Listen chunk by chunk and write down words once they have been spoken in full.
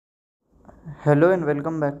Hello and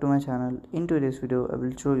welcome back to my channel. In today's video I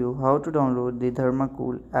will show you how to download the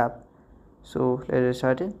Dramacool app. So let's get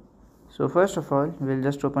started. So first of all we'll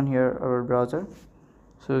just open here our browser.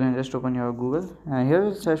 So you can just open your Google and here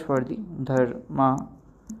we'll search for the Dramacool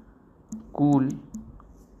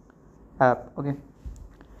app. Okay.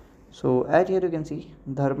 So at here you can see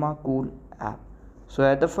Dramacool app. So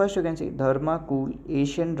at the first you can see Dramacool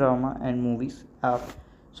Asian Drama and Movies app.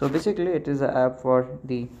 So basically it is an app for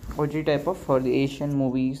the OG type of for the Asian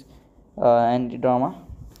movies and the drama.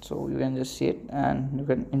 So you can just see it and you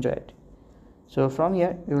can enjoy it. So from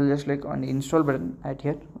here you will just click on the install button at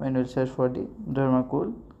here when you will search for the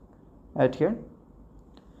Dramacool at here.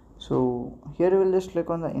 So here you will just click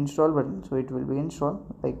on the install button, so it will be installed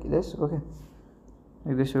like this. Okay,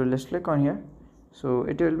 like this you will just click on here, so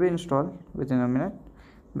it will be installed within a minute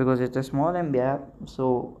because it's a small MB app.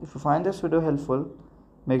 So if you find this video helpful,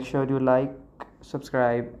 make sure you like,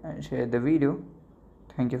 subscribe and share the video.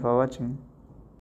 Thank you for watching.